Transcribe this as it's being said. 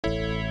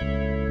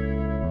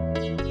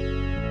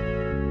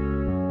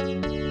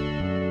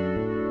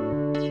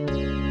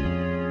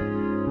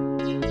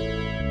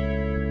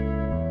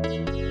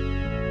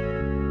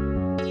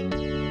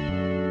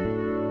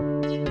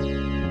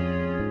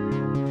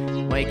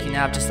Waking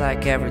up just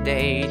like every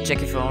day,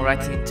 checking phone,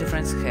 writing to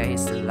friends, hey,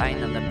 still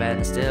lying on the bed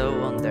and still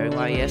wondering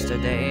why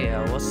yesterday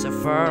I was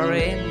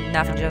suffering.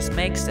 Nothing just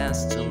makes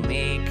sense to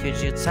me. Could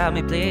you tell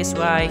me please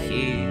why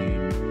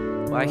here?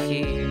 Why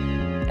here?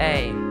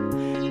 Hey,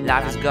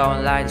 life is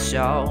going like a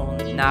show.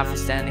 Nothing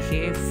standing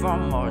here for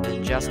more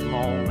than just a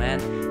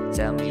moment.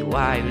 Tell me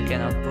why we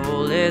cannot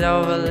pull it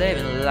over,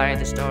 living like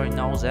the story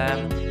knows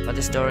them, but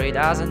the story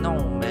doesn't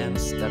know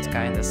memes. That's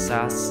kinda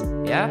sus,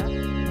 yeah?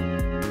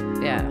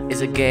 Yeah.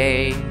 Is it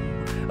game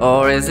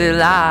or is it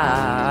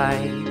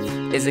life?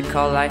 Is it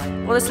called life?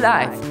 What is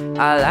life?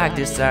 I like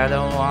this, I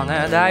don't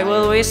wanna die.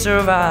 Will we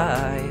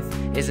survive?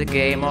 Is it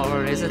game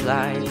or is it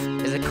life?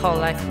 Is it called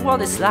life?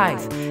 What is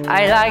life?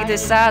 I like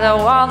this, I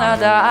don't wanna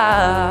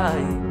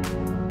die.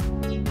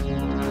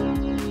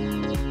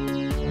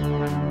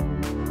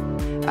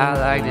 I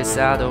like this,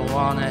 I don't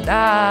wanna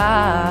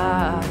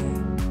die.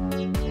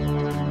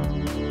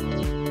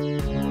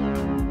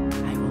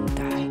 I won't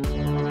die.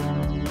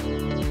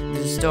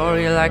 This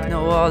story like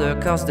no other,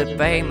 cause the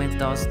payments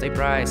don't stay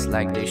priced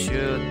like they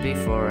should be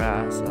for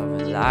us.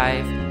 Loving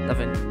life,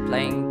 loving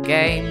playing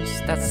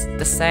games, that's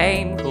the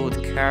same,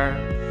 who'd care?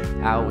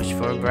 I wish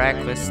for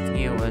breakfast,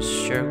 new as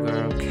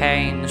sugar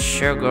cane,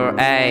 sugar,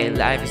 ayy.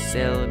 Life is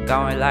still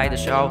going like the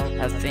show.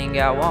 I think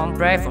I won't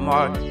pray for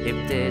more.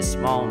 If this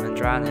moment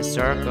runs in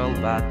circle,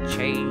 but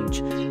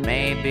change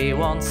maybe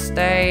won't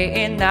stay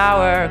in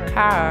our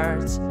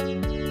cards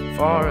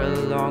for a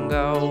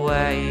longer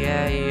way.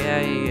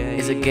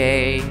 Is it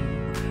game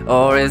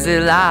or is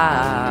it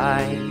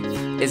life?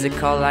 Is it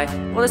called life?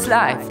 What is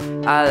life?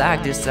 I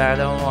like this, I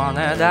don't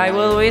wanna die.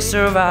 Will we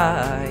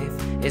survive?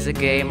 Is it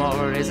game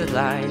or is it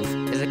life?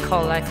 Is it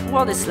called life?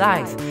 What is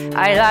life?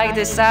 I like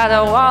this, I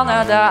don't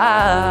wanna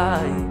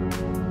die.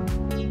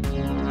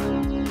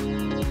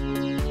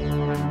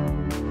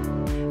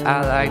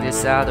 I like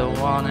this, I don't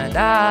wanna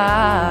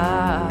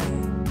die.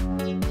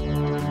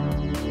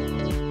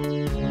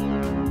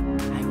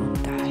 I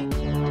won't die.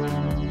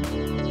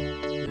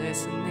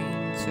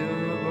 Listening to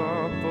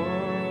our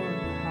born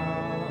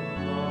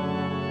all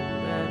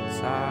the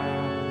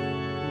time.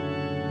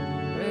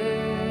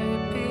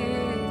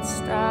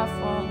 Stuff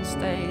won't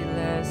stay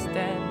less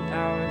than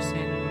hours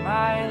in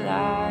my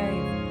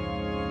life.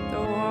 The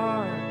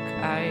work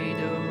I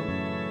do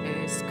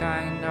is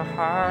kinda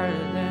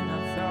harder than I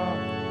thought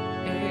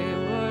it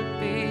would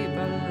be,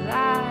 but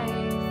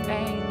life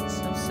ain't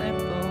so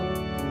simple.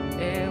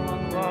 It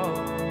won't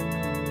work.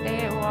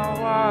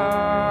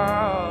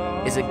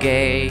 Is it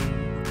game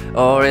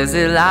or is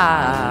it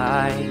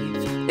life?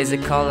 Is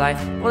it called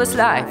life? What is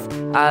life?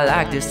 I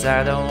like this,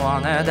 I don't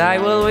wanna die.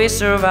 Will we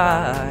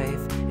survive?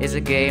 Is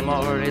it game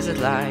or is it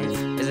life?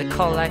 Is it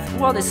called life?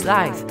 What is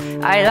life?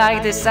 I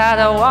like this, I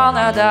don't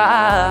wanna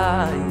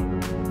die.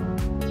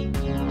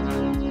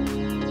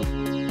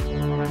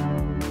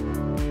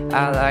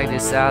 I like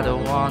this, I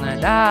don't wanna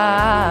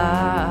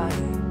die.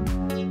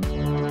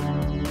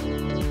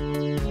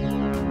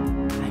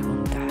 I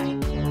won't die.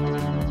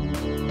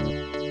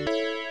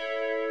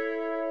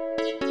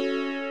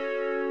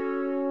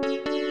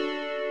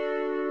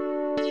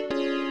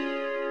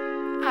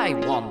 I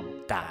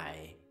won't die.